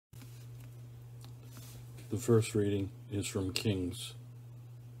The first reading is from Kings.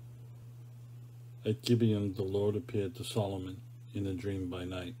 At Gibeon the Lord appeared to Solomon in a dream by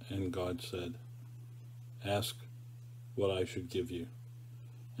night, and God said, "Ask what I should give you."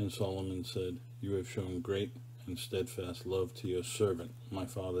 And Solomon said, "You have shown great and steadfast love to your servant, my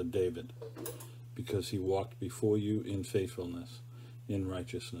father David, because he walked before you in faithfulness, in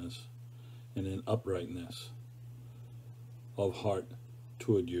righteousness, and in uprightness of heart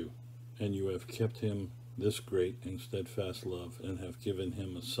toward you. And you have kept him this great and steadfast love, and have given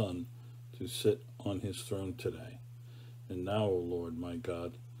him a son to sit on his throne today. And now, O Lord my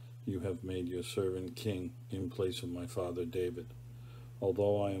God, you have made your servant king in place of my father David.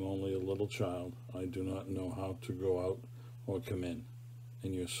 Although I am only a little child, I do not know how to go out or come in,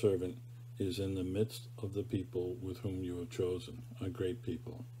 and your servant is in the midst of the people with whom you have chosen, a great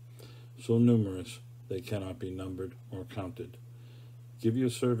people, so numerous they cannot be numbered or counted. Give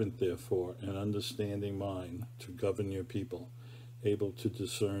your servant, therefore, an understanding mind to govern your people, able to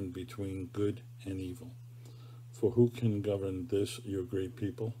discern between good and evil. For who can govern this your great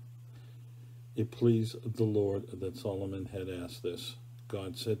people?" It pleased the Lord that Solomon had asked this.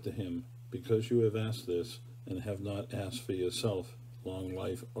 God said to him, "Because you have asked this, and have not asked for yourself long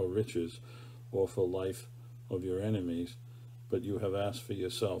life or riches, or for life of your enemies, but you have asked for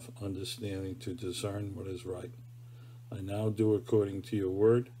yourself understanding to discern what is right. I now do according to your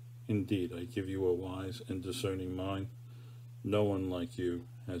word. Indeed, I give you a wise and discerning mind. No one like you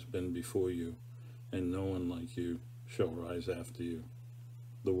has been before you, and no one like you shall rise after you."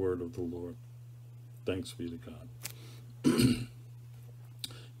 The word of the Lord. Thanks be to God.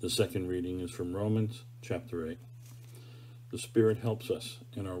 The second reading is from Romans chapter 8. The Spirit helps us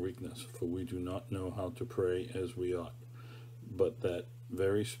in our weakness, for we do not know how to pray as we ought, but that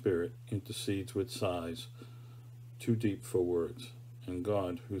very Spirit intercedes with sighs too deep for words. And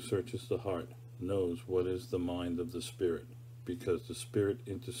God, who searches the heart, knows what is the mind of the Spirit, because the Spirit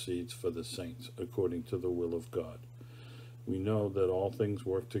intercedes for the saints according to the will of God. We know that all things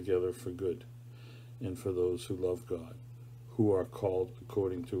work together for good, and for those who love God, who are called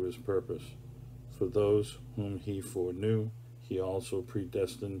according to his purpose. For those whom he foreknew, he also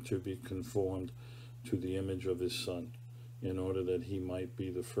predestined to be conformed to the image of his Son, in order that he might be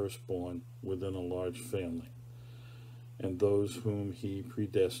the firstborn within a large family. And those whom he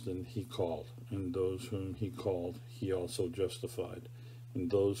predestined, he called. And those whom he called, he also justified. And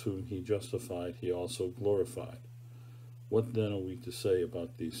those whom he justified, he also glorified. What then are we to say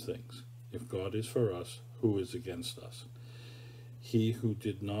about these things? If God is for us, who is against us? He who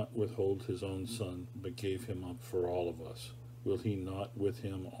did not withhold his own Son, but gave him up for all of us, will he not with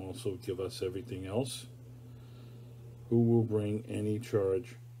him also give us everything else? Who will bring any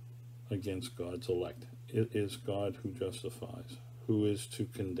charge against God's elect? It is God who justifies. Who is to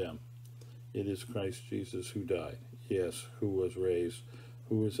condemn? It is Christ Jesus who died, yes, who was raised,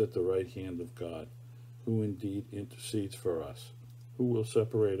 who is at the right hand of God, who indeed intercedes for us. Who will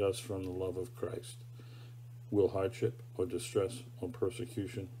separate us from the love of Christ? Will hardship, or distress, or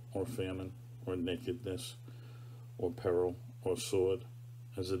persecution, or famine, or nakedness, or peril, or sword?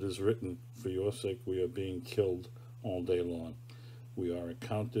 As it is written, "For your sake we are being killed all day long. We are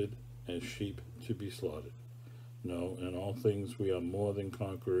accounted as sheep to be slaughtered." No, in all things we are more than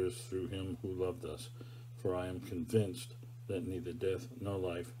conquerors through him who loved us. For I am convinced that neither death, nor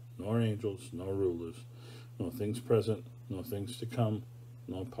life, nor angels, nor rulers, nor things present, nor things to come,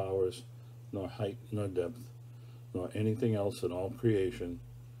 nor powers, nor height, nor depth, nor anything else in all creation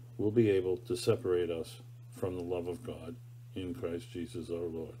will be able to separate us from the love of God in Christ Jesus our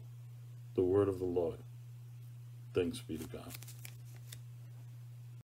Lord. The word of the Lord. Thanks be to God.